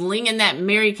was slinging that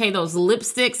Mary Kay, those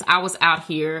lipsticks. I was out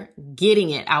here getting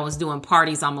it. I was doing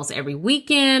parties almost every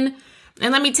weekend.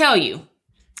 And let me tell you,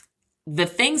 the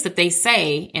things that they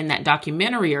say in that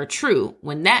documentary are true.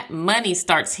 When that money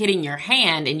starts hitting your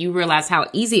hand and you realize how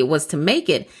easy it was to make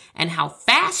it and how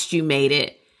fast you made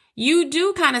it, you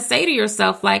do kind of say to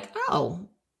yourself like, oh,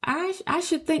 I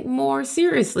should think more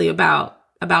seriously about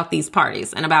these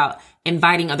parties and about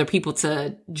inviting other people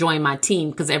to join my team.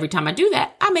 Because every time I do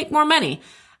that, I make more money.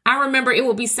 I remember it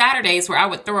would be Saturdays where I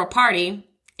would throw a party.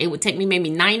 It would take me maybe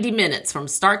 90 minutes from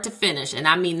start to finish. And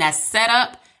I mean, that's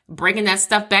setup, breaking that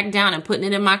stuff back down and putting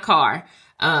it in my car.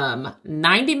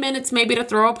 90 minutes maybe to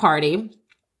throw a party.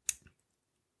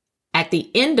 At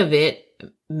the end of it,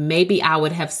 maybe I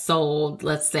would have sold,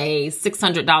 let's say,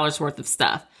 $600 worth of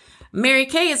stuff. Mary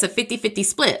Kay is a 50-50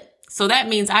 split. So that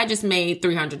means I just made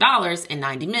 $300 in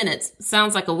 90 minutes.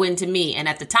 Sounds like a win to me. And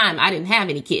at the time, I didn't have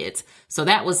any kids. So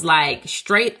that was like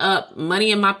straight up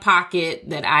money in my pocket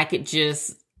that I could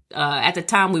just, at the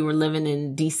time we were living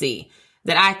in DC,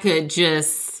 that I could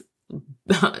just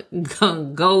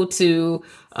go to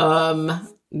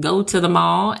the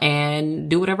mall and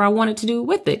do whatever I wanted to do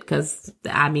with it. Cause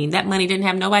I mean, that money didn't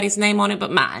have nobody's name on it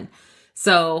but mine.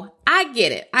 So I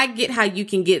get it. I get how you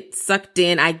can get sucked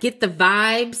in. I get the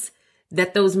vibes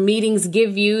that those meetings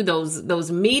give you.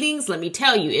 Those meetings, let me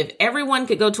tell you, if everyone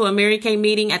could go to a Mary Kay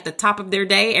meeting at the top of their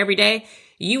day every day,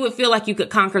 you would feel like you could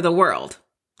conquer the world,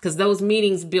 because those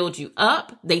meetings build you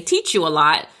up. They teach you a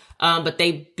lot. But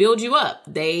they build you up.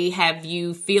 They have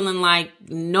you feeling like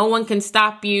no one can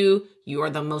stop you. You are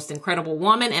the most incredible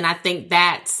woman. And I think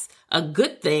that's a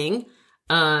good thing.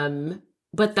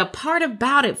 But the part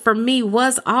about it for me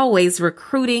was always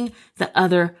recruiting the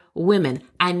other women.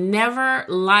 I never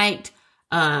liked,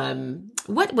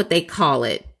 what would they call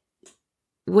it?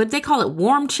 Would they call it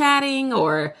warm chatting?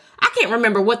 Or I can't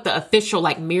remember what the official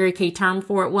like Mary Kay term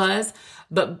for it was.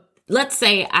 But let's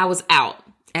say I was out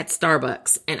at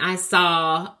Starbucks and I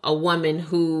saw a woman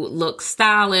who looked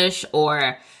stylish,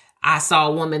 or I saw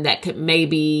a woman that could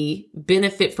maybe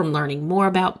benefit from learning more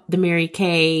about the Mary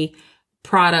Kay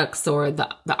products or the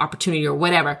opportunity or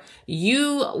whatever.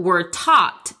 You were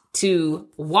taught to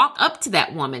walk up to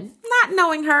that woman, not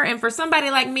knowing her. And for somebody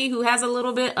like me who has a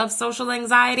little bit of social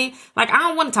anxiety, like I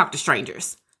don't want to talk to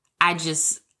strangers. I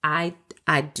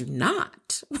do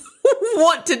not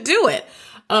want to do it.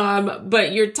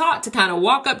 But you're taught to kind of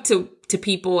walk up to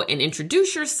people and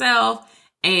introduce yourself.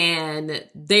 And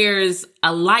there's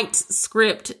a light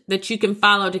script that you can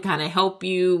follow to kind of help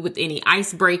you with any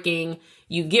ice breaking.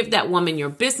 You give that woman your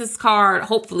business card.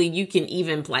 Hopefully you can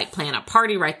even like plan a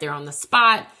party right there on the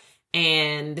spot.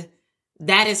 And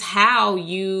that is how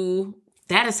you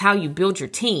build your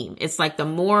team. It's like the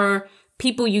more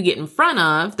people you get in front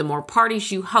of, the more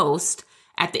parties you host.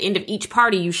 At the end of each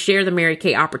party, you share the Mary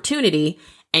Kay opportunity,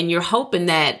 and you're hoping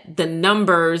that the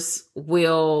numbers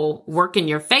will work in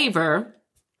your favor,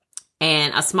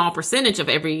 and a small percentage of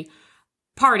every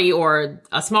party or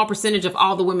a small percentage of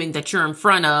all the women that you're in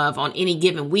front of on any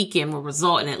given weekend will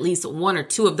result in at least one or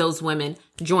two of those women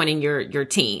joining your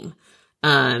team.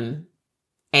 And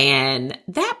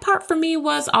that part for me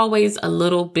was always a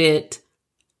little bit,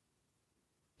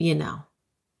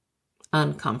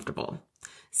 uncomfortable.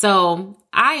 So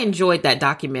I enjoyed that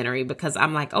documentary because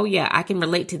I'm like, oh yeah, I can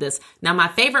relate to this. Now, my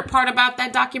favorite part about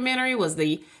that documentary was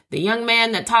the young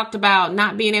man that talked about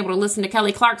not being able to listen to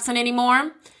Kelly Clarkson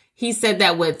anymore. He said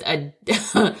that with a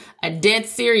dead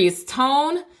serious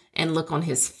tone and look on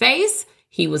his face.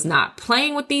 He was not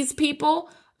playing with these people.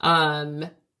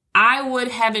 I would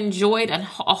have enjoyed a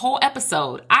whole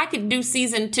episode. I could do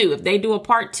season 2 if they do a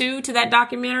part 2 to that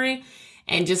documentary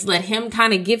and just let him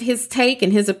kind of give his take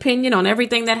and his opinion on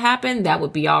everything that happened. That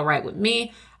would be all right with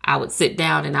me. I would sit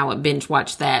down and I would binge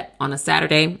watch that on a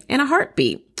Saturday in a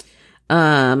heartbeat.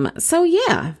 So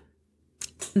yeah,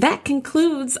 that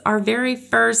concludes our very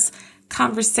first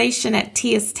conversation at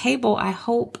Tia's table. I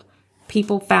hope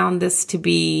people found this to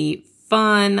be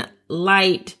fun,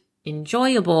 light,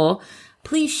 enjoyable.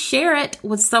 Please share it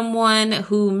with someone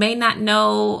who may not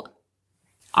know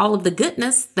all of the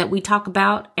goodness that we talk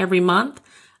about every month.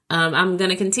 I'm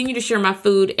going to continue to share my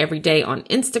food every day on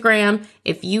Instagram.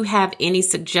 If you have any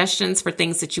suggestions for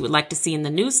things that you would like to see in the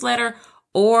newsletter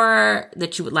or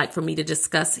that you would like for me to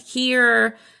discuss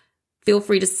here, feel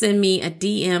free to send me a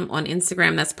DM on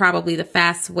Instagram. That's probably the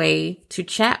fast way to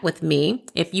chat with me.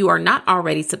 If you are not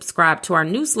already subscribed to our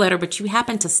newsletter, but you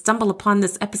happen to stumble upon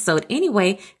this episode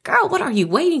anyway, girl, what are you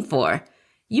waiting for?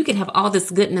 You can have all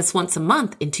this goodness once a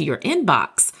month into your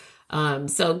inbox.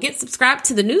 So get subscribed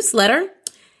to the newsletter.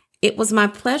 It was my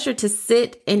pleasure to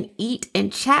sit and eat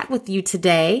and chat with you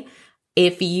today.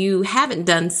 If you haven't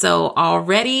done so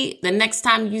already, the next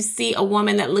time you see a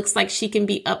woman that looks like she can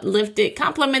be uplifted,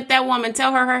 compliment that woman.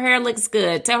 Tell her her hair looks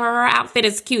good. Tell her her outfit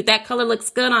is cute. That color looks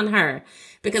good on her.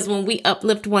 Because when we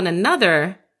uplift one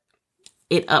another,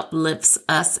 it uplifts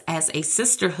us as a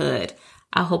sisterhood.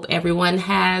 I hope everyone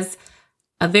has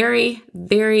a very,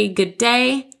 very good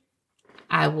day.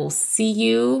 I will see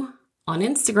you on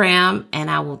Instagram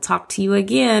and I will talk to you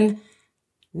again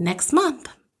next month.